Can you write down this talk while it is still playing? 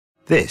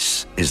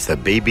This is the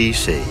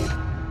BBC.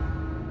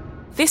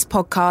 This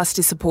podcast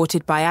is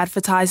supported by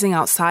advertising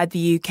outside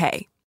the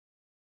UK.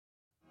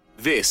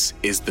 This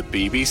is the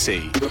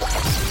BBC.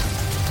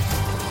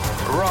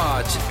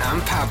 Raj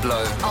and Pablo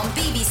on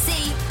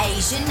BBC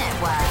Asian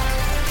Network.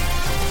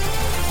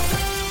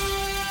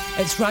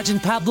 It's Raj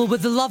and Pablo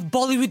with the Love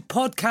Bollywood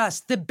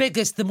podcast, the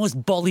biggest, the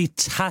most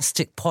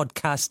Bolly-tastic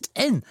podcast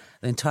in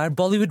the entire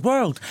Bollywood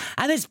world.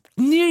 And it's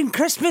nearing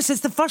Christmas.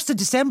 It's the 1st of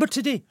December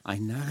today. I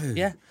know.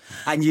 Yeah.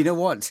 And you know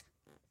what?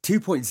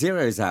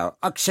 2.0 is out.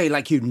 Akshay,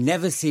 like you've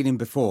never seen him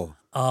before.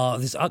 Oh,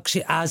 there's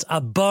Akshay as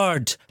a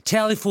bird.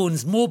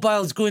 Telephones,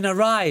 mobiles going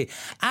awry.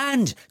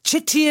 And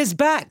Chitty is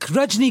back.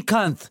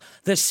 Rajinikanth,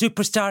 the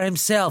superstar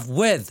himself,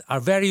 with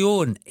our very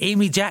own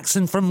Amy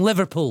Jackson from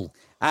Liverpool.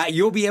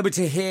 You'll be able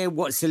to hear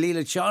what Salil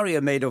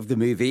Acharya made of the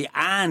movie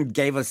and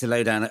gave us a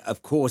lowdown,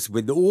 of course,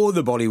 with all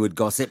the Bollywood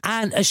gossip.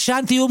 And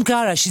Ashanti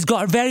Omkar, she's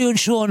got her very own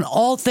show on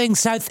all things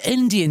South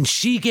Indian.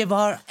 She gave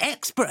her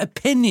expert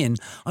opinion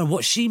on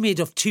what she made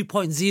of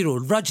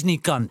 2.0,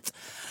 Rajinikanth,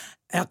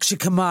 Akshay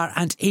Kumar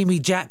and Amy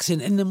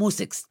Jackson in the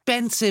most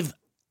expensive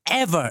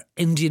ever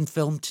Indian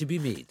film to be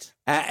made.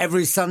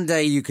 Every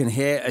Sunday you can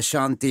hear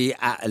Ashanti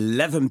at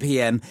 11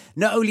 p.m.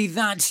 Not only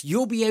that,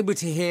 you'll be able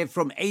to hear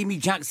from Amy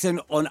Jackson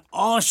on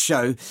our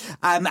show,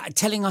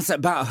 telling us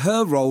about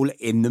her role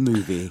in the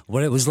movie.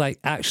 What it was like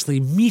actually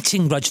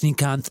meeting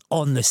Rajinikanth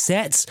on the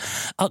sets,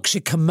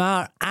 Akshay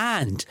Kumar,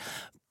 and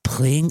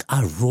playing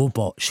a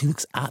robot. She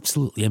looks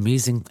absolutely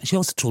amazing. She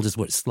also told us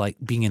what it's like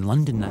being in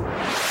London now.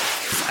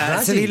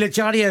 Salil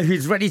Acharya,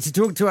 who's ready to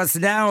talk to us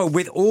now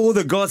with all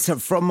the gossip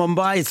from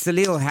Mumbai.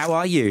 Salil, how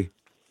are you?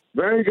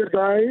 Very good,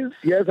 guys.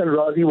 Yes, and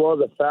Razi was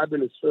a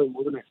fabulous film,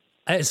 wasn't it?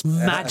 It's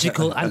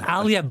magical, and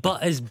Alia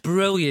Bhatt is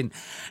brilliant.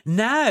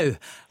 Now,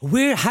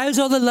 how's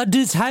all the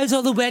laddus? How's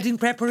all the wedding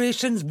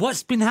preparations?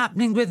 What's been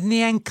happening with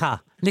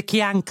Nikyanka,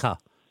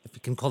 if you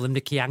can call them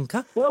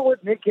Nikyanka? Well,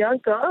 with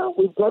Nikyanka,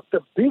 we've got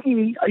the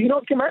biggie. Can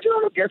you imagine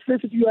on a guest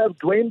list if you have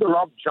Dwayne "The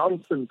Rock"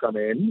 Johnson come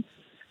in,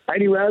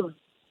 and you have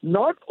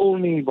not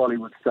only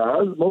Bollywood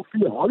stars,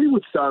 mostly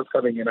Hollywood stars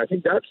coming in. I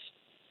think that's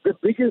the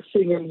biggest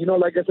thing. And,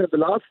 like I said, the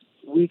last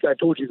week I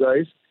told you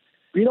guys,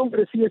 we don't get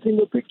to see a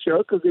single picture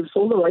because they've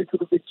sold the rights to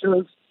the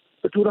pictures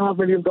for $2.5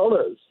 million.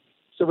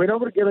 So we're not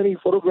going to get any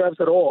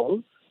photographs at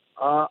all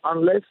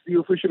unless the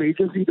official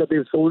agency that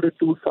they've sold it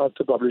to starts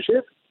to publish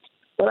it.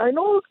 But I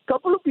know a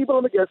couple of people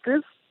on the guest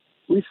list.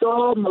 We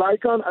saw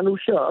Malaika and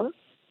Anusha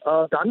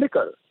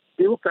Dandekar.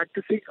 They were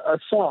practicing a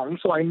song,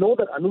 so I know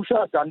that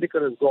Anusha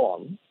Dandekar is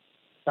gone.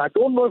 I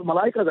don't know if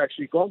Malaika's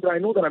actually gone, but I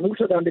know that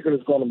Anusha Dandekar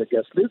is gone on the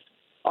guest list.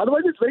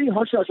 Otherwise, it's very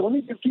hush-hush.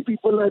 Only 50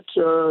 people at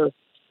the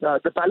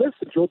Palace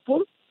in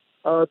Jodhpur.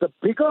 The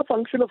bigger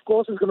function, of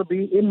course, is going to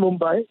be in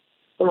Mumbai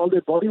for all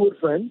their Bollywood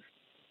friends.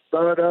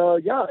 But,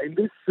 in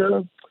this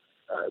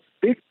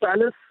big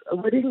palace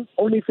wedding,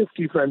 only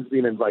 50 friends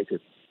being invited.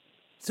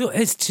 So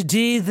is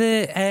today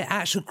the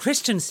actual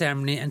Christian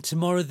ceremony and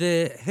tomorrow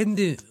the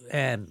Hindu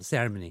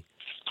ceremony?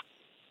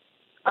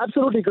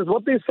 Absolutely, because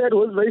what they said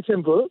was very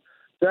simple.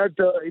 That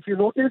if you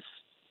notice,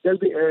 there'll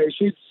be,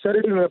 she said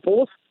it in her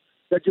post,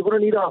 that you're going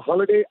to need a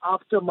holiday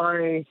after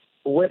my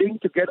wedding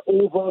to get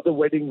over the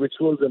wedding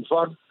rituals and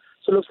fun.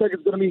 So it looks like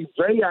it's going to be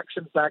very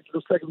action-packed. It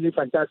looks like it'll be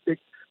fantastic.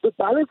 The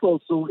palace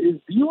also is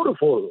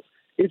beautiful.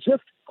 It's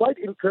just quite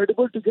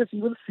incredible to just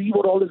even see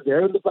what all is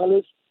there in the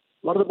palace.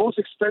 One of the most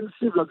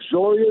expensive,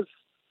 luxurious,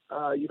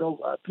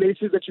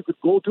 places that you could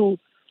go to.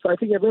 So I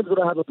think everyone's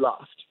going to have a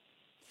blast.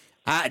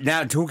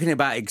 Now, talking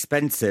about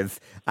expensive,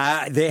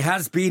 there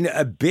has been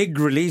a big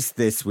release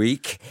this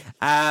week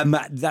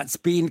that's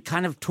been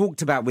kind of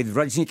talked about with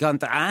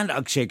Rajinikanth and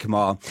Akshay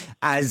Kumar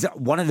as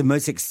one of the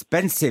most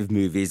expensive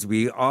movies.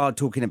 We are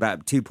talking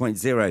about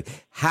 2.0.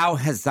 How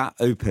has that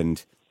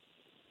opened?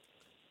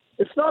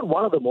 It's not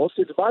one of the most.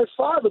 It's by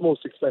far the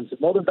most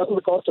expensive, more than double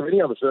the cost of any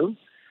other film.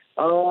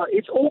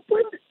 It's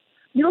opened.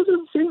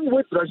 The thing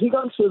with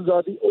Rajinikanth's films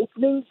are the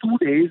opening 2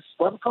 days,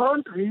 one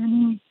can't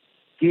really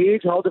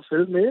gauge how the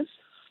film is.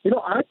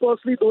 I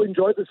personally, though,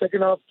 enjoyed the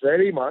second half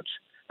very much.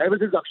 Ever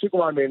since Akshay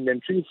Kumar made an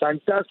entry,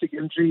 fantastic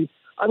entry.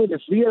 I mean,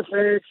 it's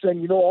VFX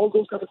and, all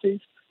those kind of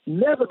things.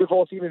 Never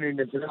before seen in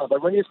Indian cinema.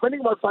 But when you're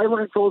spending about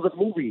 500 crores a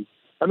movie,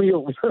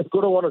 you're going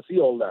to want to see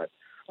all that.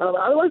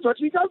 Otherwise,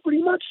 Rajinikanth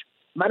pretty much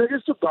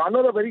manages to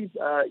garner a very,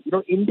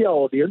 India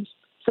audience.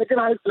 Second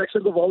highest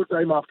collections of all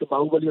time after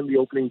Bahubali on the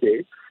opening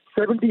day.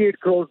 78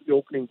 crores the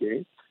opening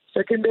day.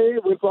 Second day,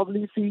 we'll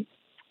probably see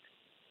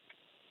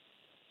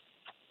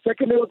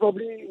about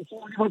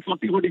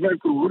 40-45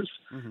 crores.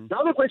 Mm-hmm.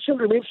 Now the question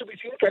remains to be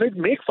seen, can it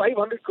make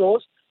 500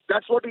 crores?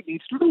 That's what it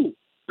needs to do.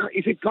 Now,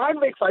 if it can't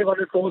make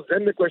 500 crores,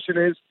 then the question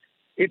is,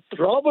 it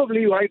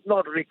probably might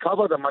not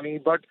recover the money,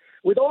 but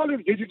with all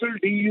its digital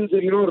deals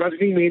and,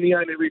 Rajini Mania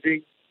and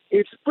everything,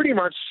 it's pretty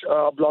much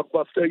a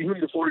blockbuster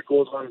even before it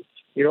goes on,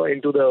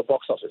 into the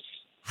box office.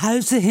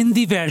 How's the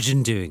Hindi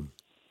version doing?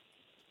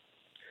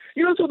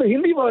 So the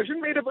Hindi version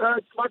made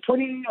about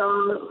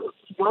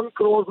 21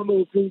 crores on the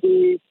opening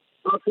day,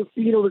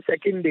 15 on the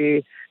second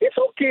day. It's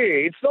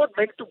okay. It's not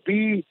meant to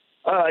be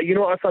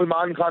a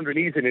Salman Khan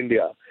release in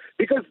India.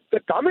 Because the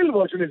Tamil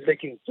version is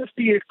making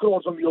 58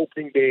 crores on the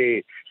opening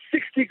day,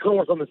 60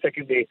 crores on the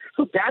second day.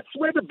 So that's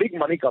where the big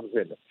money comes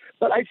in.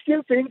 But I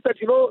still think that,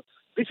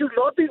 this is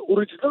not the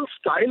original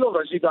style of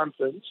Rajinikanth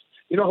films.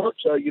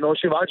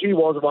 Shivaji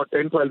was about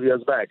 10, 12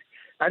 years back.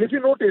 And if you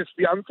notice,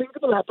 the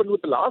unthinkable happened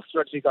with the last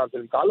Rajinikanth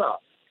film, Kala.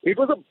 It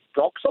was a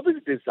box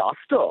office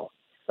disaster.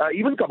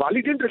 Even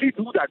Kavali didn't really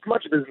do that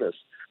much business.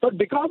 But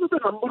because of the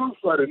number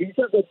of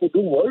releases that they do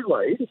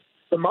worldwide,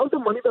 the amount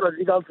of money the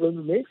Rajinikanth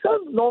films makes are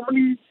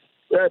normally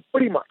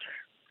pretty much.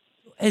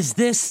 Is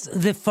this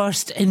the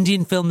first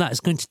Indian film that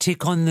is going to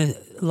take on the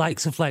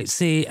likes of, like,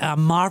 say, a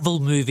Marvel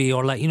movie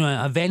or, like, an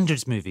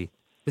Avengers movie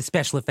with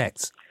special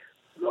effects?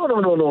 No.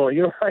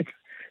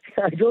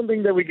 I don't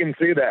think that we can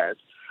say that.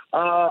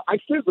 I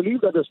still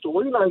believe that the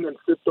storyline and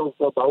script of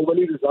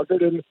Bahubali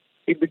resulted in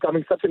it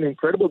becoming such an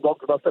incredible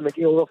blockbuster,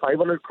 making over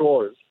 500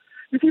 crores.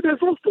 You see,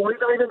 there's no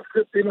storyline and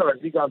script in a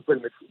Rajinikanth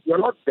film. You're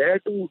not there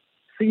to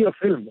see a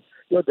film.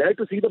 You're there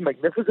to see the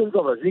magnificence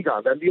of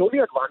Rajinikanth. And the only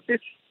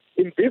advantage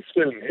in this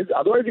film is,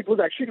 otherwise it was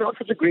actually not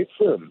such a great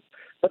film.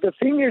 But the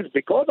thing is,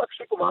 because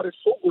Akshay Kumar is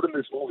so good in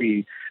this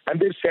movie, and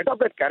they've set up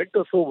that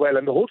character so well,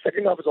 and the whole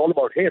second half is all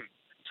about him,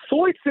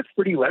 so it sits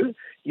pretty well.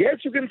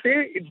 Yes, you can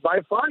say it's by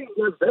far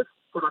India's best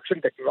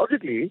production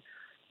technologically.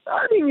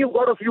 I mean, you've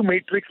got a few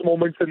Matrix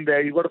moments in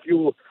there. You've got a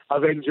few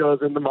Avengers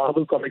and the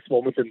Marvel Comics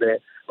moments in there.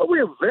 But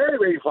we're very,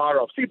 very far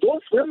off. See,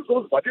 those films,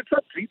 those budgets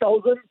are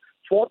 3,000,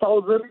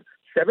 4,000,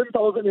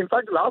 7,000. In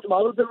fact, the last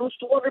Marvel film was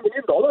 $200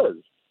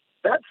 million.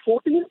 That's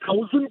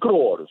 14,000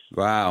 crores.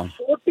 Wow.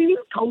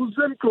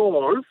 14,000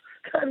 crores.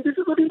 And this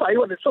is only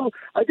 500. So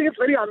I think it's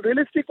very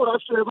unrealistic for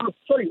us to ever...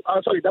 Sorry,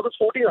 that was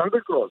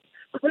 1,400 crores.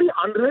 It's very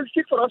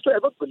unrealistic for us to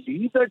ever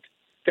believe that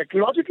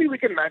technologically we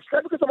can match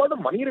that, because the amount of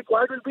money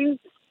required will be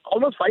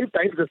almost 5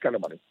 times this kind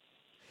of money.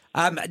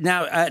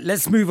 Now,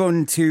 let's move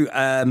on to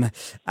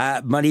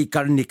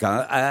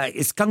Manikarnika.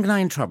 Is Kangana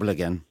in trouble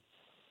again?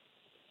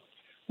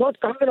 Not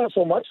Kangana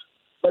so much,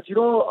 but,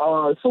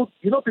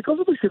 because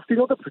of the shifting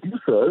of the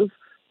producers,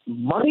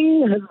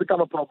 money has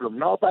become a problem.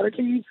 Now,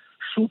 apparently,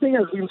 shooting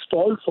has been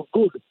stalled for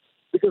good,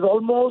 because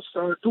almost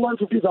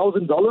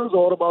 $250,000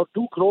 or about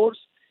 2 crores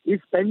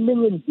is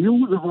pending in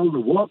dues of all the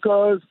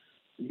workers,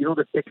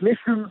 the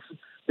technicians.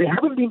 They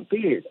haven't been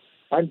paid.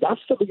 And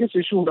that's the biggest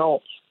issue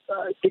now.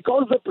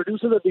 Because the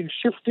producers have been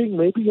shifting,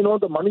 maybe,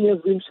 the money has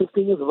been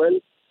shifting as well.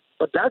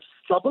 But that's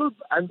trouble.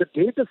 And the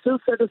date is still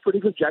set as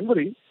 25th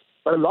January.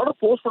 But a lot of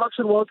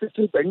post-production work is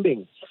still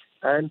pending.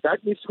 And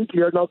that needs to be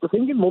cleared. Now, the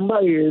thing in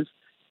Mumbai is,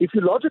 if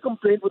you lodge a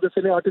complaint with the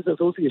Cine Artists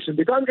Association,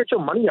 they can't get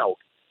your money out.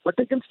 But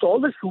they can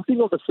stall the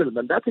shooting of the film.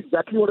 And that's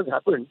exactly what has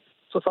happened.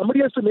 So somebody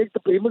has to make the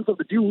payments of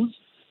the dues.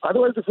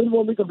 Otherwise, the film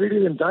won't be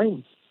completed in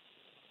time.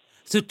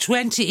 So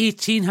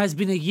 2018 has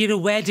been a year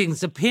of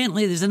weddings.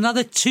 Apparently, there's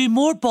another 2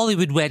 more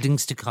Bollywood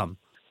weddings to come.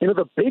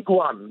 The big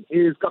one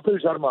is Kapil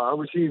Sharma,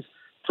 which he's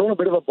thrown a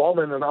bit of a bomb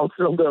and announced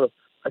on the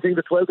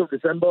 12th of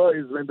December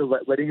is when the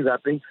wedding is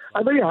happening.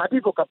 I'm very happy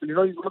for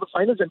Kapil. He's one of the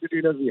finest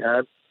entertainers we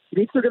have. He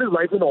needs to get his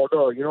life in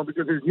order,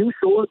 because his new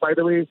show, by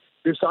the way,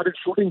 they've started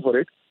shooting for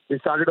it. They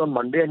started on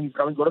Monday, and he's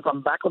going to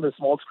come back on the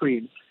small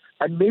screen.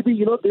 And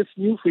maybe, this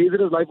new phase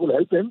in his life will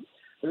help him.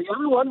 And the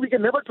other one we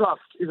can never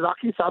trust is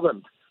Rakhi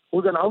Sawant,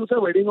 who's announced her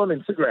wedding on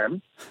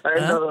Instagram.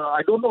 And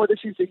I don't know whether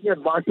she's taking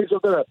advantage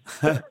of the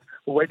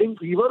wedding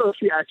fever or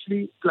she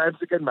actually plans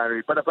to get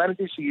married. But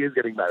apparently she is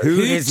getting married.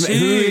 Who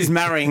is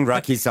marrying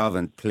Rakhi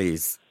Sawant,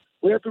 please?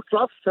 We have to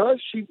trust her.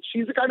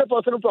 She's the kind of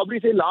person who probably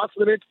say last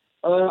minute,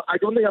 I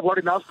don't think I've got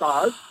enough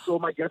cars, so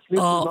my guest list is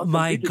not. Oh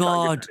my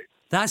God.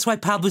 That's why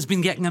Pablo's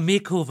been getting a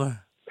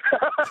makeover.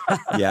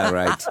 Yeah,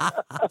 right.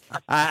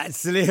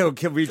 Salil,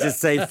 can we just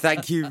say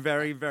thank you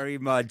very, very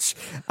much?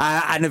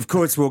 And of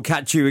course, we'll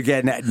catch you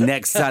again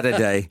next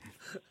Saturday.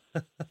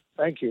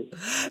 Thank you.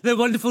 The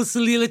wonderful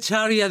Salil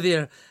Acharya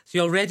there. So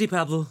you're ready,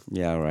 Pablo?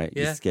 Yeah, all right.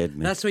 You scared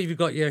me. That's why you've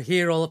got your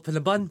hair all up in a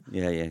bun.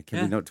 Yeah.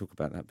 Can we not talk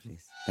about that,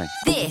 please? Thanks.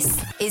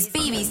 This is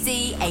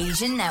BBC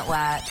Asian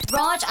Network.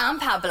 Raj and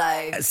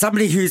Pablo.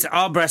 Somebody who's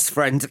our best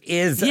friend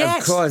is,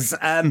 of course,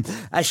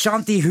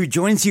 Ashanti, who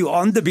joins you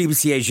on the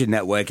BBC Asian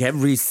Network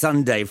every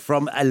Sunday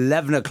from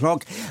 11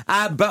 o'clock.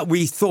 But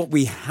we thought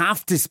we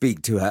have to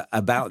speak to her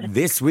about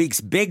this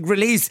week's big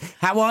release.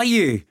 How are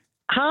you?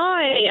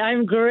 Hi,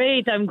 I'm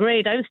great. I'm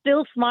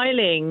still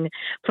smiling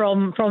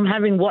from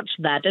having watched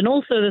that. And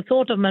also the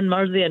thought of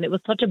Manmarzian, it was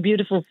such a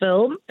beautiful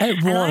film.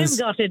 It was. And I'm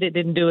gutted it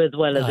didn't do as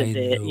well as it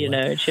did.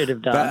 It should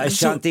have done. But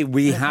Ashanti,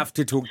 we have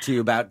to talk to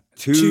you about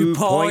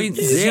 2.0.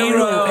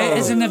 It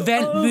is an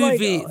event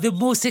movie, the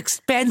most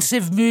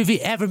expensive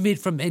movie ever made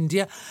from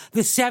India,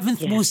 the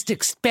 7th most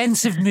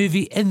expensive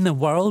movie in the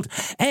world.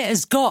 It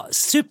has got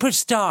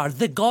superstar,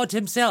 the god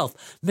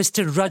himself,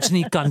 Mr.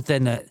 Rajinikanth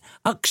in it,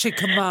 Akshay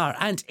Kumar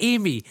and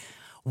Amy.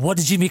 What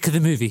did you make of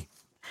the movie?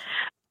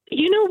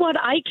 You know what?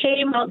 I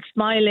came out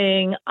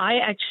smiling. I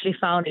actually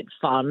found it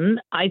fun.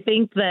 I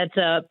think that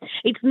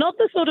it's not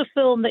the sort of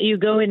film that you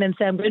go in and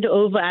say, I'm going to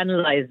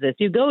overanalyze this.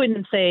 You go in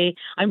and say,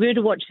 I'm going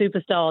to watch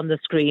Superstar on the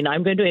screen.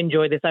 I'm going to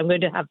enjoy this. I'm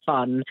going to have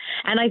fun.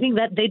 And I think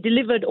that they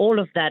delivered all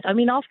of that. I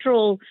mean, after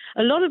all,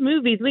 a lot of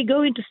movies we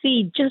go in to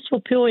see just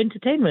for pure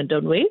entertainment,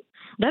 don't we?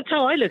 That's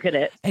how I look at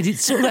it. And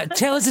it's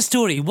tell us a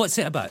story. What's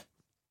it about?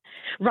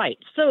 Right.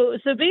 So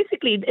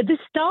basically, this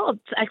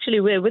starts actually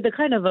with a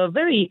kind of a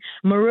very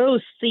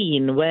morose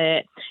scene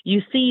where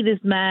you see this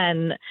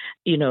man,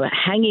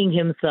 hanging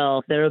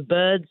himself. There are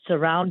birds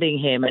surrounding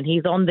him, and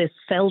he's on this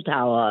cell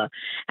tower.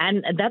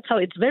 And that's how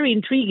it's very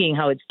intriguing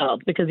how it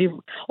starts, because you've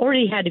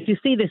already had, if you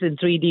see this in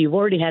 3D, you've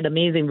already had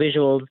amazing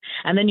visuals.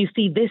 And then you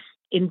see this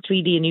in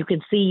 3D, and you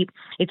can see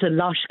it's a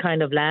lush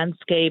kind of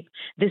landscape.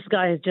 This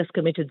guy has just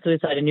committed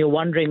suicide, and you're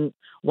wondering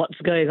what's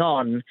going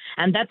on.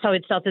 And that's how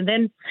it starts. And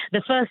then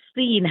the first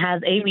scene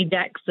has Amy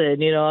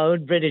Jackson, our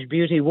own British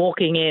beauty,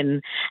 walking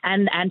in,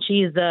 and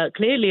she's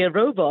clearly a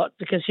robot,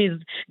 because she's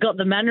got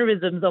the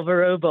mannerisms of a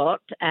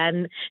robot,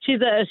 and she's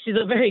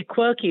a very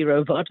quirky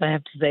robot, I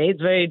have to say.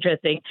 It's very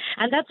interesting.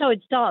 And that's how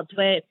it starts,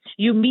 where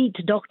you meet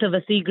Dr.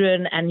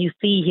 Vasigran and you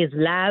see his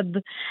lab,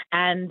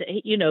 and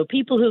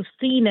people who've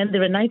seen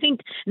Ender, and I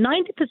think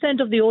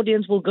 90% of the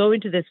audience will go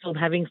into this film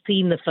having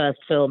seen the first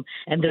film,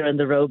 Ender and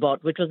the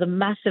Robot, which was a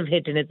massive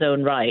hit in its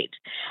own right.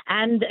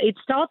 And it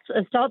starts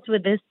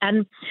with this,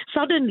 and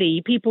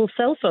suddenly people's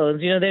cell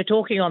phones, they're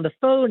talking on the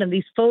phone, and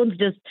these phones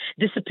just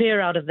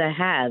disappear out of their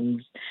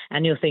hands,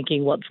 and you're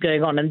thinking, what's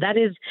going on? And that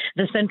is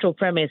the central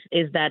premise,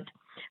 is that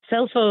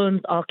cell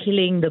phones are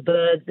killing the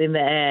birds in the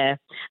air.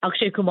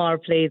 Akshay Kumar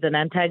plays an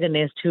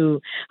antagonist who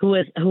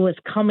has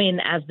come in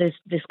as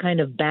this kind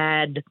of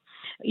bad,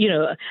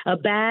 a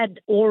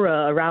bad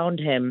aura around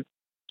him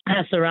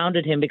has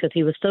surrounded him, because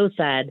he was so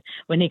sad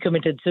when he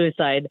committed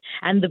suicide.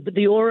 And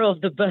the aura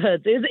of the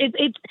birds,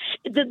 it's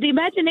the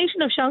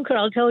imagination of Shankar,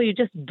 I'll tell you,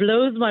 just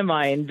blows my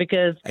mind,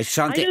 because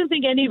Ashanti, I don't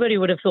think anybody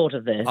would have thought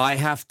of this. I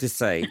have to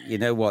say, you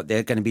know what, there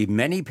are going to be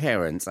many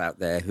parents out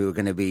there who are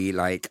going to be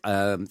like,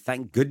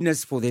 thank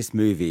goodness for this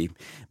movie,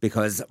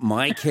 because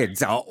my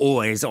kids are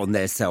always on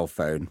their cell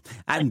phone,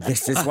 and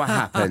this is what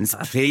happens.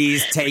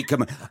 Please take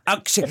them.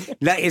 Akshay,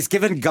 it's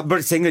given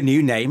Gabbar Singh a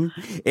new name.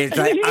 It's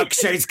like,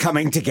 Akshay's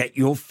coming to get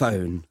your phone.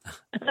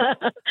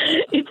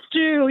 It's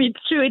true.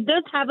 It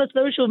does have a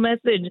social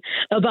message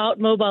about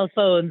mobile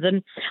phones,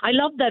 and I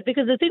love that,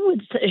 because the thing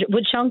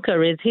with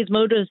Shankar is his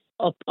modus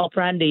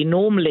operandi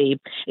normally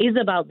is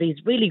about these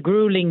really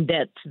grueling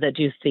deaths that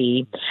you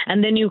see,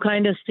 and then you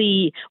kind of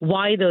see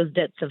why those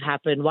deaths have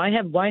happened. Why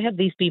have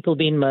these people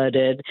been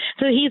murdered?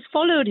 So he's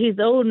followed his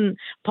own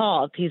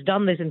path. He's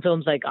done this in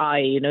films like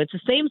it's the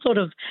same sort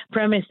of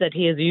premise that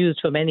he has used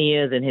for many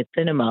years in his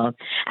cinema,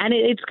 and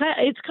it's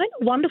kind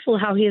of wonderful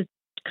how he has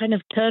kind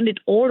of turned it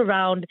all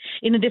around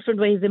in a different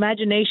way. His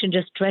imagination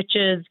just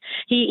stretches.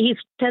 He's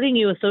telling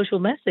you a social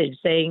message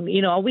saying,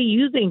 are we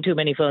using too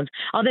many phones?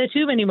 Are there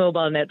too many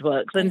mobile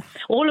networks? And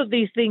all of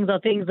these things are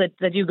things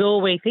that you go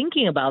away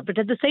thinking about. But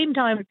at the same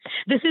time,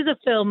 this is a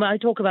film, I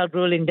talk about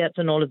grueling deaths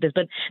and all of this,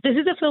 but this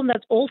is a film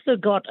that's also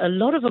got a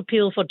lot of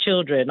appeal for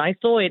children. I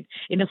saw it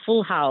in a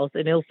full house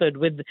in Ilford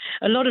with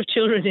a lot of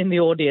children in the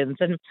audience,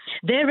 and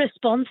their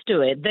response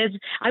to it,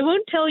 I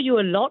won't tell you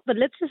a lot, but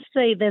let's just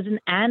say there's an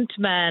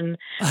Ant-Man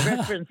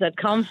reference that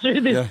comes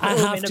through this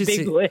film in a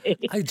big way.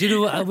 Do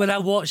you know, when I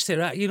watched it,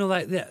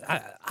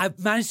 I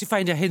managed to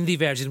find a Hindi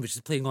version which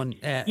is playing on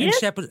in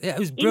Shepherd. It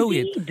was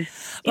brilliant. Indeed.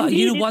 But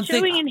It's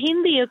showing in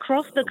Hindi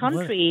across the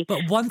country.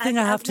 But one thing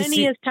I have to say, as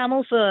many as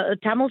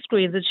Tamil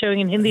screens, it's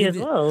showing in Hindi as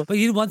well. But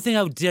one thing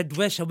I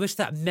wish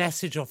that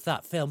message of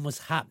that film was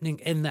happening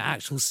in the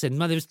actual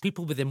cinema. There was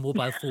people with their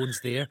mobile phones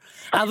there.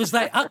 I was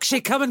like,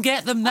 Akshay, come and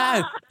get them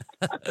now.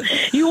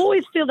 You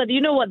always feel that,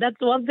 you know what, that's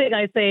one thing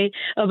I say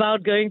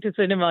about going to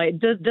cinema. It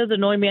does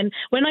annoy me. And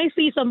when I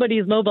see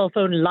somebody's mobile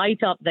phone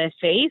light up their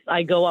face,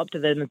 I go up to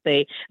them and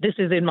say, this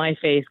is in my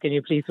face. Can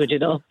you please switch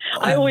it off?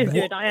 I always do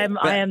it. I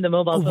am the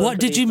mobile phone. What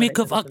did you make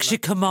of Akshay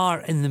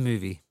Kumar in the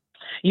movie?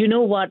 You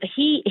know what?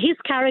 His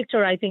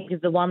character, I think,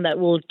 is the one that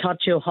will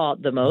touch your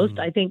heart the most.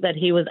 I think that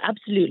he was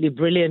absolutely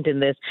brilliant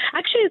in this.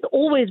 Actually, he's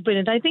always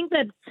brilliant. I think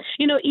that,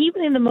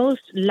 even in the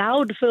most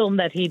loud film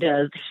that he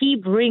does, he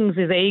brings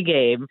his A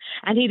game,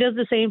 and he does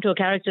the same to a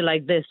character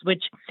like this,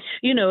 which,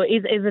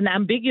 is an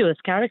ambiguous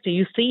character.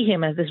 You see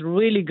him as this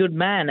really good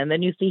man, and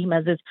then you see him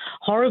as this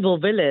horrible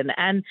villain,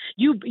 and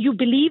you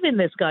believe in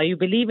this guy, you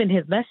believe in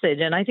his message,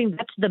 and I think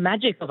that's the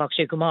magic of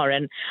Akshay Kumar,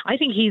 and I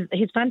think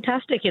he's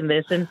fantastic in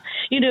this, and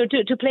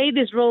to play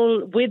this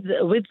role with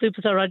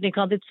Superstar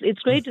Rajinikanth, it's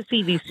great to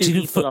see these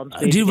two people on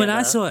screen. When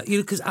I saw it,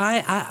 because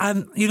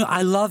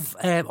I love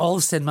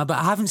all cinema, but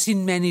I haven't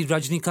seen many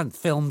Rajinikanth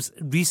films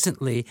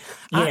recently.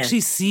 I've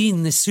actually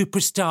seen the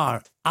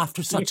Superstar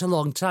after such a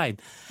long time.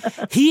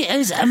 He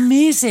is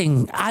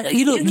amazing.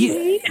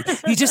 You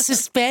just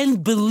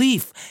suspend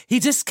belief. He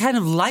just kind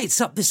of lights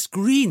up the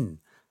screen.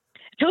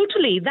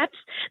 Totally. That's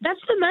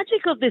the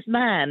magic of this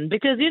man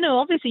because,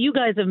 obviously you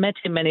guys have met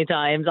him many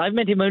times. I've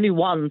met him only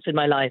once in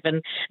my life.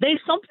 And there's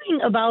something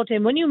about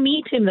him. When you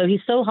meet him, though, he's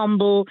so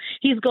humble.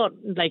 He's got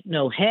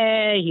no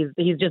hair.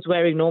 He's just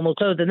wearing normal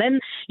clothes. And then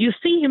you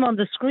see him on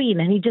the screen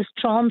and he just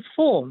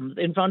transforms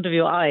in front of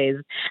your eyes.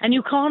 And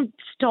you can't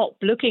stop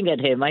looking at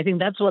him. I think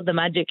that's what the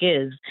magic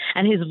is.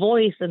 And his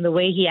voice and the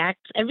way he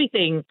acts,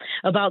 everything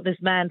about this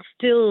man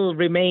still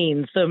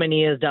remains so many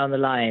years down the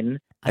line.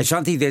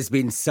 Ashanti, there's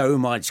been so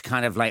much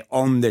kind of like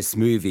on this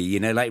movie,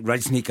 like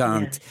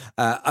Rajinikanth,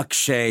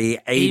 Akshay,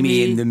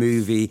 Amy in the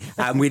movie.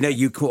 And we know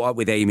you caught up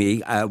with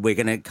Amy. We're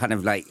going to kind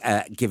of like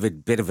give a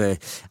bit of a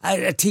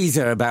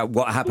teaser about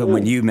what happened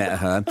when you met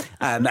her.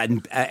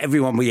 And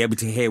everyone will be able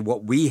to hear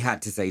what we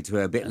had to say to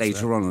her a bit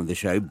later on the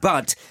show.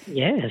 But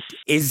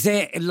is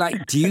there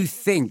do you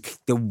think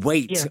the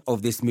weight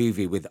of this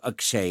movie with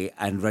Akshay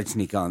and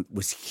Rajinikanth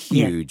was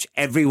huge?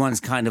 Everyone's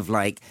kind of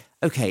like,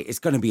 okay, it's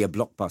going to be a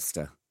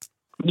blockbuster.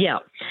 Yeah.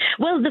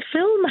 Well, the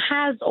film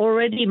has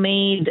already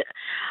made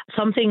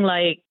something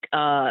like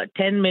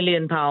 10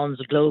 million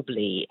pounds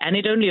globally, and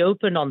it only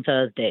opened on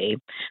Thursday.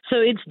 So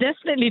it's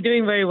definitely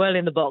doing very well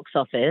in the box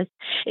office.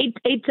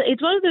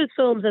 It's one of those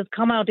films that's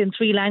come out in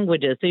 3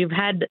 languages. So you've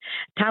had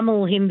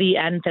Tamil, Hindi,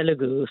 and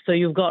Telugu. So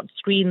you've got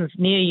screens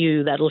near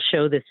you that'll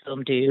show this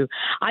film to you.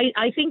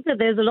 I think that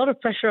there's a lot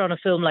of pressure on a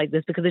film like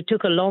this because it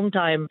took a long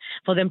time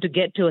for them to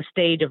get to a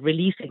stage of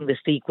releasing the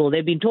sequel.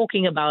 They've been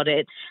talking about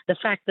it. The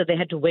fact that they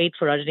had to wait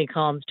for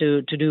Rajinikanth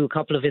to do a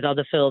couple of his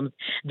other films.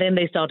 Then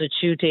they started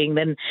shooting.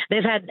 Then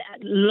they've had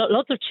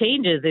lots of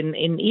changes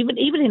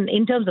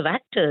in terms of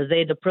actors.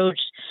 They'd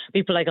approached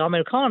people like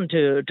Amir Khan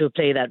to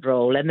play that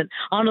role. And then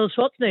Arnold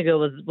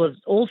Schwarzenegger was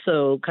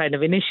also kind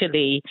of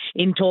initially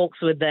in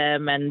talks with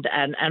them and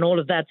all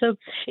of that. So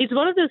it's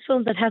one of those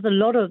films that has a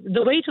lot of,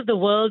 the weight of the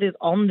world is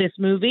on this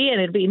movie,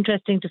 and it'll be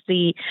interesting to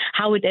see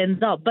how it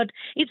ends up. But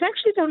it's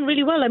actually done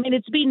really well. I mean,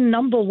 it's been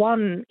number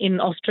 1 in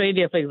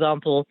Australia, for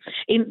example.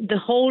 In the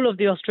whole of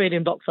the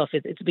Australian box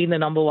office, it's been the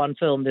number 1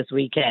 film this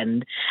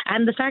weekend.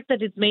 And the fact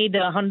that it's made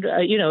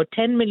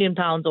 10 million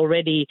pounds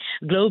already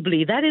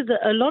globally, that is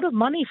a lot of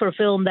money for a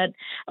film that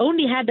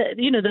only had,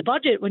 the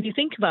budget, when you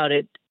think about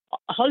it,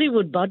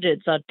 Hollywood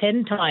budgets are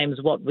 10 times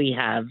what we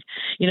have.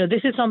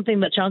 This is something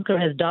that Shankar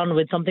has done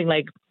with something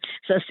like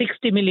a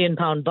 60 million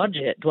pound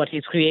budget, what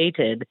he's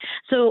created.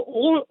 So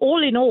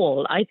all in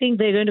all, I think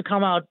they're going to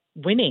come out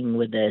winning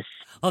with this.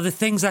 Oh, the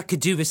things I could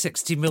do with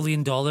 $60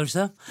 million,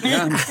 huh?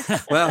 Yeah.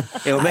 Well,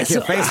 it'll make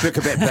your face look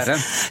a bit better.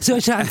 So,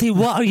 Ashanti,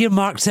 what are your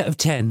marks out of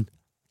 10?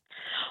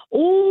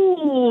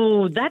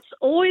 Oh, that's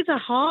always a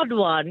hard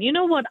one. You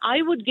know what?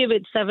 I would give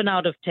it 7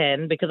 out of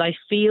 10 because I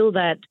feel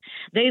that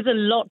there's a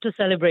lot to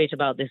celebrate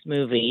about this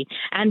movie.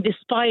 And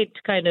despite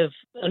kind of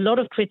a lot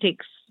of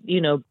critics,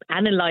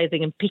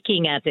 analyzing and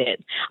picking at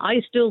it,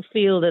 I still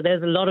feel that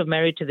there's a lot of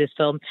merit to this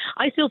film.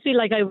 I still feel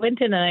like I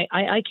went in and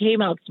I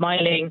came out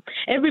smiling.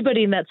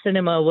 Everybody in that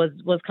cinema was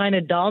kind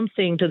of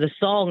dancing to the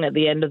song at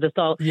the end of the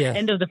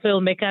end of the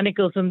film,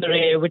 Mechanical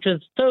Sundare, which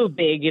was so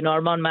big.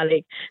 Arman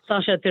Malik,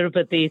 Sasha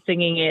Tirupati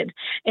singing it,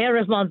 A.R.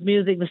 Rahman's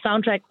music, the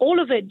soundtrack, all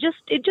of it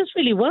just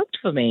really worked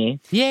for me.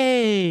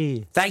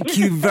 Yay! Thank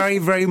you very,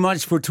 very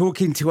much for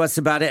talking to us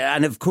about it.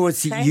 And of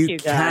course, you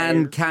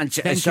can catch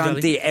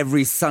Ashanti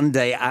every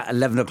Sunday at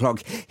 11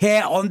 o'clock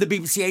here on the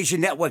BBC Asia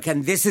Network.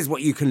 And this is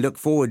what you can look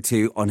forward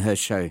to on her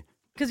show.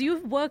 Because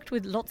you've worked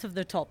with lots of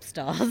the top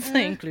stars,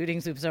 including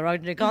Superstar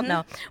Rajinikanth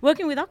now.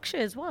 Working with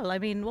Akshay as well. I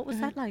mean, what was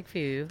that like for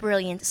you?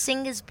 Brilliant.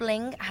 Singers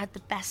Bling. I had the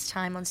best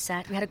time on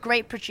set. We had a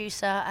great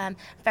producer,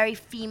 very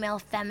female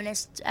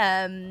feminist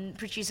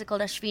producer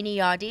called Ashwini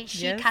Yardi.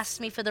 She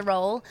cast me for the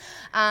role,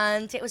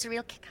 and it was a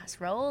real kick-ass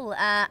role.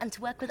 And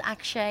to work with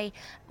Akshay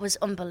was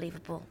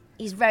unbelievable.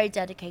 He's very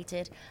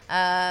dedicated,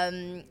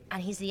 and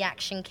he's the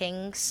action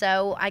king.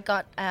 So I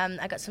got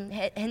some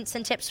hints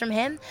and tips from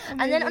him.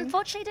 Amazing. And then,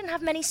 unfortunately, I didn't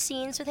have many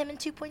scenes with him in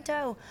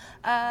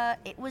 2.0.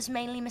 It was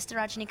mainly Mr.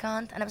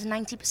 Rajinikanth, and it was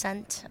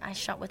 90% I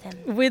shot with him.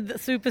 With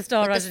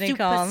Superstar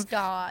Rajinikanth?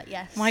 Superstar,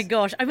 yes. My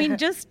gosh. I mean,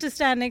 just to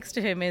stand next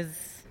to him is...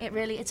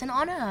 It's an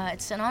honour.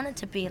 It's an honour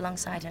to be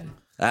alongside him.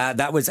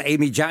 That was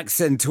Amy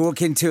Jackson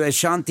talking to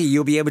Ashanti.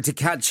 You'll be able to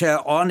catch her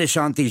on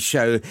Ashanti's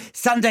show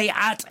Sunday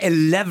at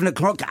 11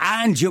 o'clock.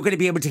 And you're going to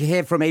be able to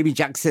hear from Amy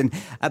Jackson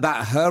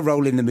about her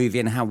role in the movie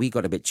and how we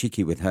got a bit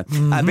cheeky with her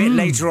a bit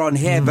later on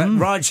here. But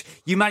Raj,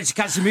 you managed to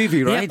catch the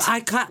movie, right? Yep,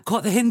 I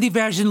caught the Hindi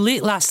version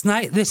late last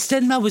night. The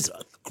cinema was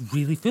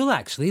really full,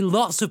 actually.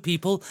 Lots of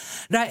people.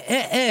 Now,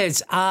 it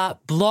is a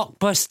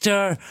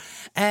blockbuster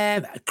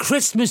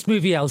Christmas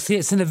movie, I'll say.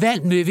 It's an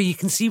event movie. You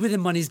can see where the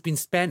money's been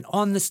spent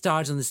on the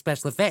stars and the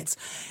special effects.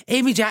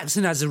 Amy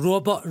Jackson as a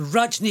robot.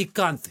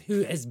 Rajinikanth,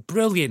 who is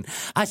brilliant,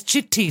 as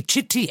Chitti.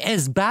 Chitti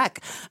is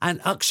back. And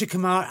Akshay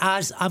Kumar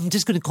as, I'm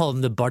just going to call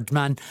him the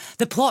Birdman.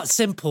 The plot's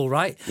simple,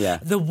 right? Yeah.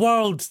 The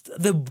world...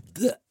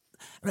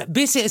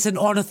 Basically, it's an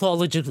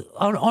ornithological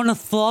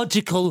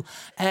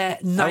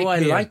nightmare. Oh, I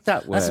like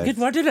that word. That's a good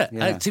word, isn't it?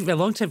 Yeah. It took me a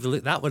long time to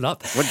look that one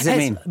up. What does it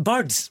mean?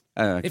 Birds.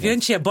 okay. If you're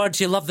into birds,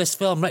 you love this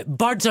film, right?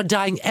 Birds are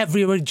dying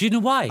everywhere. Do you know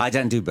why? I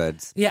don't do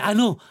birds. Yeah, I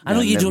know. I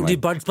know you don't do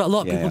birds, but a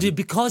lot of people do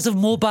because of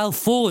mobile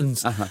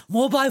phones.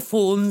 Mobile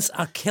phones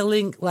are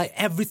killing like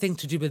everything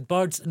to do with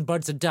birds, and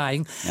birds are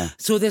dying. Yeah.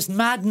 So this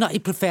mad nutty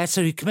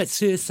professor who commits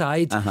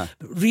suicide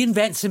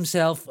reinvents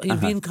himself, he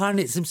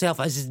reincarnates himself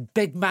as this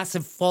big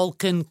massive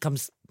falcon,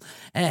 comes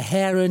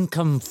heron,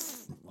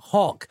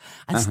 hawk,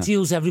 and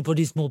steals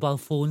everybody's mobile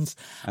phones.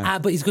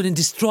 But he's going to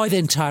destroy the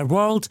entire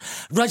world.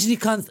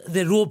 Rajinikanth,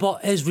 the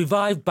robot, is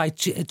revived by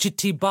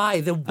Chitty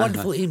Bai, the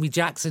wonderful Amy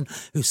Jackson,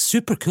 who's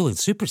super cool and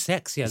super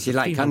sexy as she a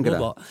like female Kangana?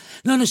 robot.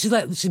 No, she's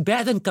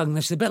better than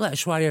Kangana. She's a bit like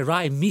Aishwarya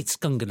Rai meets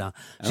Kangana.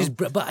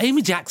 But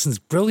Amy Jackson's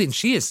brilliant.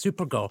 She is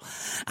Supergirl.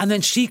 And then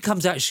she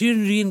comes out, she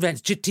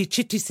reinvents Chitty.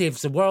 Chitty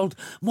saves the world.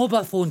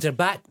 Mobile phones are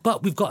back,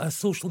 but we've got a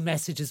social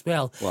message as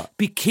well. What?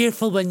 Be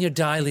careful when you're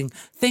dialing.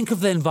 Think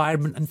of the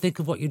environment and think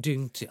of what you're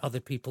doing to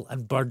other people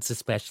and birds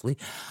especially.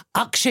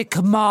 Akshay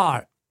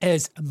Kumar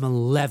is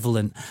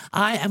malevolent.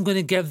 I am going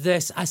to give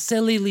this a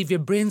silly, leave your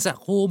brains at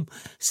home,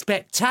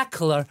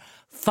 spectacular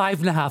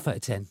 5.5 out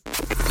of 10.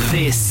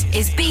 This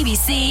Is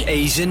BBC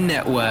Asian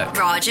Network.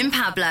 Raj and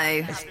Pablo.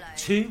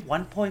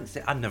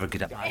 1.6. I'm never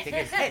good at math.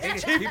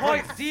 It's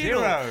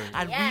 2.0.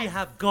 And we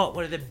have got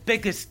one of the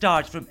biggest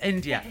stars from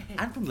India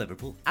and from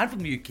Liverpool and from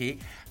the UK,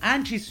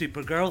 and she's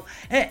Supergirl.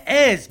 It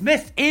is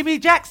Miss Amy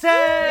Jackson.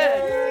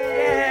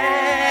 Yay!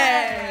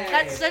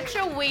 That's such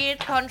a weird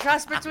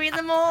contrast between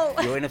them all.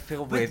 You're in a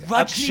film with Rajinikanth.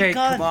 Akshay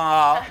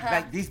Kumar,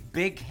 like these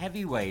big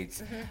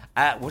heavyweights.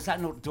 Was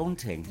that not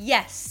daunting?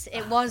 Yes,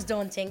 it was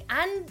daunting.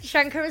 And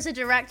Shankar is a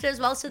director as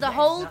well, so the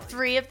whole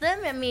three of them,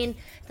 I mean,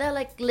 they're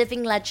like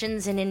living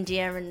legends in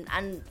India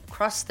and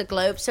across the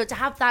globe. So to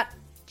have that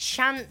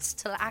chance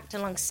to act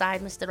alongside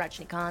Mr.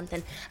 Rajinikanth,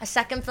 and a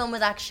second film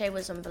with Akshay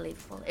was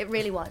unbelievable. It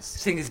really was.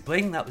 Sing is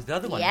Bling, that was the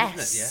other one, wasn't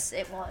it? Yes,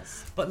 it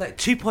was. But like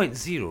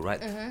 2.0,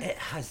 right? It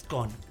has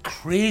gone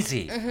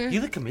crazy. You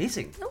look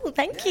amazing. Oh,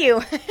 thank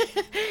you.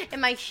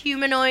 In my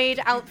humanoid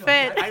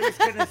outfit. I was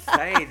going to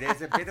say,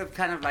 there's a bit of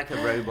kind of like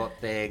a robot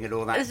thing and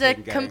all that. It's a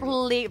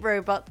complete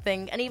robot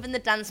thing. And even the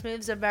dance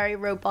moves are very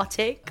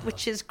robotic,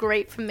 which is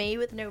great for me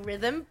with no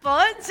rhythm,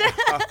 but...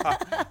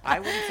 I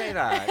wouldn't say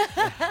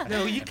that.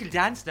 No, you can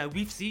dance now.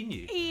 We've seen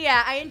you.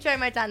 Yeah, I enjoy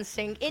my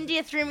dancing.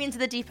 India threw me into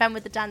the deep end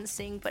with the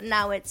dancing, but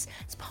now it's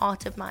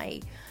part of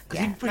my...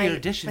 Because even for your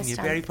audition, your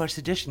very first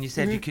audition, you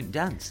said you couldn't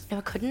dance. No,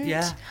 I couldn't.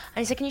 Yeah. And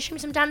he said, can you show me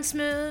some dance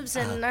moves?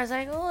 And I was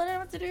like, oh, I don't know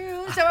what to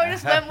do. So I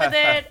just went with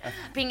it.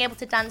 Being able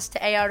to dance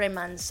to A.R.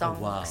 Rahman's songs.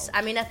 wow.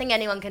 I mean, I think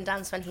anyone can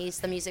dance when he's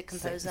the music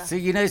composer. So,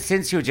 you know,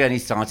 since your journey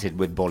started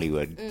with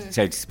Bollywood,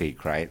 so to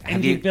speak, right?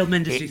 Indian film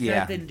industry,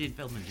 yeah. Indian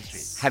film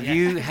industry.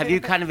 Have you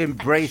kind of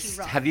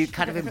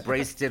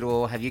embraced it,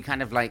 or have you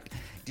kind of like,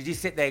 did you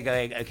sit there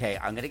going, okay,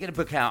 I'm going to get a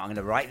book out, I'm going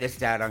to write this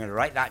down, I'm going to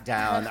write that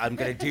down, I'm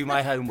going to do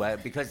my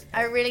homework? Because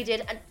I really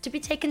did. And to be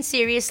taken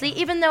seriously,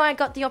 even though I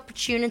got the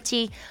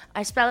opportunity,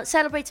 I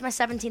celebrated my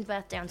 17th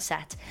birthday on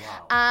set.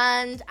 Wow.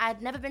 And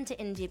I'd never been to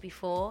India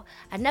before.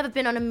 I'd never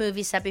been on a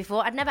movie set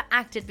before. I'd never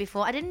acted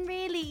before.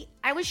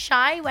 I was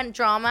shy when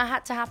drama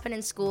had to happen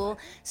in school.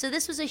 So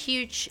this was a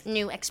huge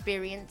new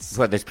experience.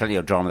 well, there's plenty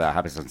of drama that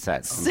happens on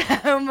sets.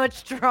 So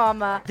much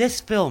drama.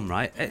 This film,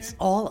 right, it's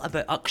all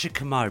about Akshay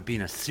Kumar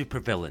being a super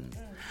villain.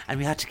 And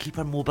we had to keep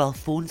our mobile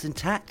phones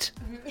intact.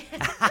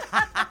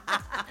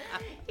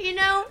 You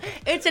know,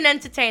 it's an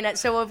entertainer,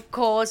 so of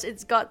course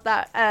it's got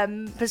that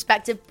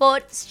perspective.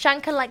 But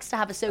Shankar likes to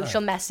have a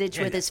social message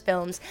with his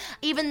films.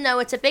 Even though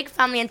it's a big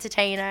family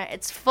entertainer,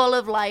 it's full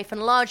of life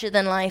and larger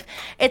than life,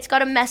 it's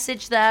got a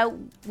message there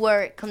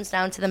where it comes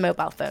down to the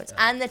mobile phones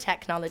and the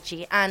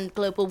technology and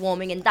global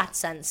warming in that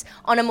sense.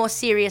 On a more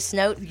serious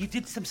note. You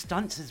did some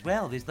stunts as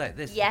well. There's like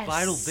this Yes.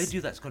 viral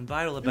video that's gone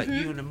viral about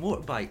you on a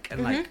motorbike.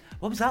 And like,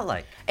 what was that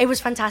like? It was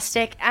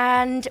fantastic,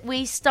 and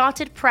we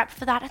started prep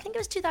for that. I think it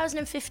was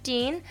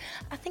 2015.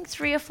 I think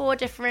 3 or 4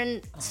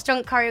 different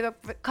stunt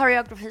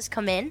choreographers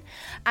come in,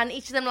 and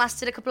each of them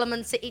lasted a couple of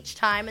months at each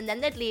time, and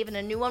then they'd leave and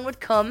a new one would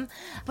come.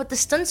 But the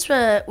stunts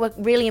were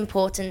really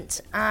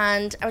important,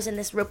 and I was in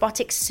this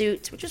robotic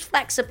suit, which was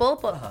flexible,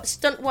 but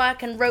stunt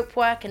work and rope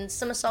work and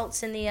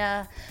somersaults in the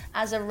air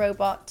as a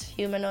robot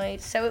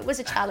humanoid. So it was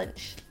a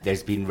challenge.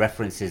 There's been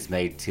references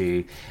made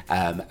to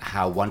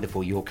how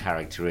wonderful your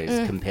character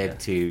is compared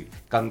to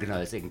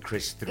Gangana's in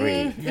Krish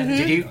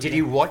 3. Did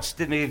you watch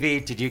the movie?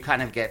 Did you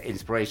kind of get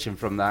inspiration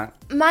from that?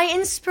 My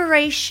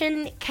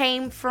inspiration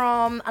came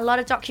from a lot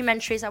of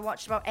documentaries I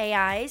watched about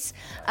AIs,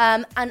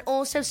 and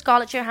also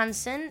Scarlett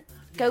Johansson,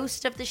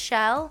 Ghost of the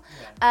Shell,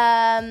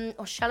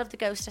 or Shell of the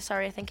Ghost,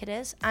 sorry, I think it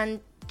is, and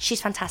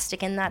she's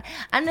fantastic in that.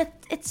 And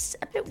it's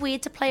a bit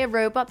weird to play a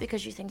robot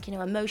because you think,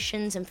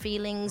 emotions and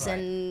feelings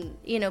and,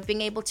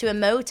 being able to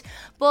emote.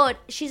 But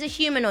she's a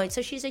humanoid,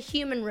 so she's a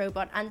human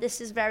robot. And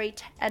this is very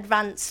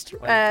advanced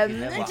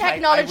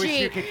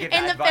technology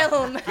in the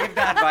film. Give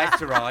that advice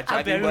to Raj.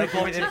 I've been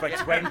working with him for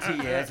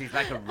 20 years. He's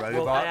like a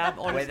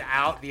robot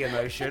without the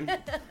emotion.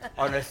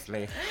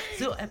 Honestly.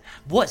 So,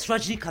 what's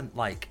Rajinikanth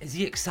like? Is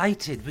he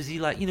excited? Was he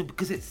like,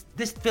 because it's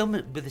this film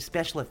with the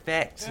special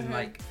effects and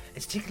like,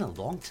 It's taken a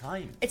long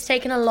time. It's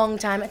taken a long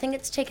time. I think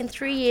it's taken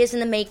 3 years in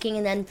the making,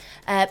 and then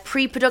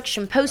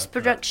pre-production,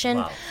 post-production.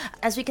 Wow.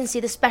 As we can see,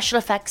 the special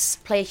effects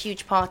play a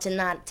huge part in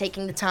that,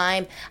 taking the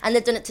time, and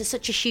they've done it to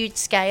such a huge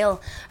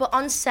scale. But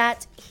on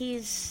set,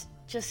 he's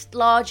just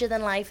larger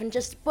than life, and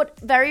but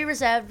very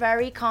reserved,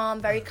 very calm,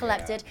 very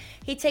collected.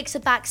 He takes a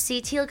back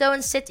seat. He'll go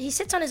and he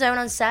sits on his own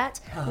on set,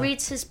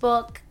 reads his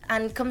book,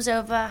 and comes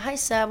over. Hi,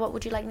 sir. What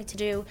would you like me to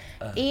do?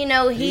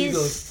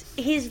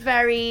 He's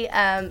very,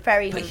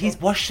 very. But humble. he's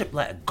worshipped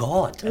like a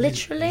god.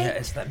 Literally. Yeah,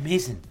 it's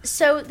amazing.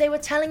 So they were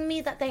telling me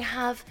that they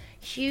have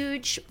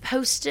huge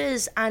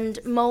posters and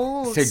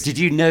molds. So did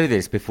you know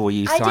this before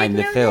you signed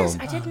the film?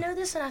 I did know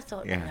this, and I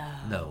thought,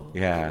 No.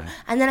 Yeah.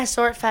 And then I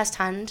saw it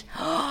firsthand.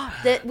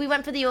 We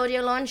went for the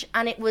audio launch,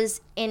 and it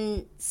was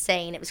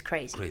insane. It was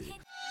crazy.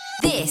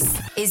 This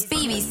is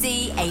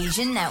BBC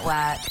Asian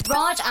Network.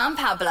 Raj and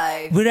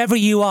Pablo. Wherever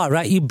you are,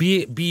 right? You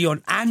be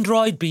on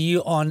Android, be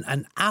you on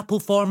an Apple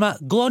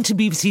format, go on to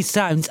BBC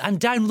Sounds and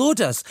download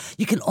us.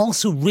 You can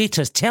also rate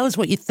us. Tell us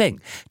what you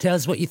think. Tell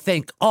us what you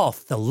think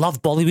of the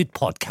Love Bollywood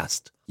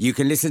podcast. You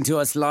can listen to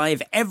us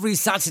live every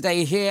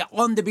Saturday here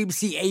on the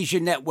BBC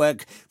Asian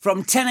Network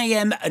from 10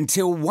 a.m.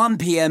 until 1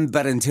 p.m.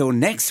 But until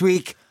next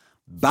week,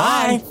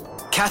 bye.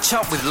 Catch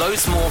up with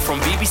loads more from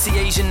BBC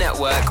Asian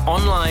Network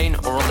online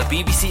or on the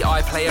BBC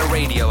iPlayer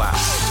radio app.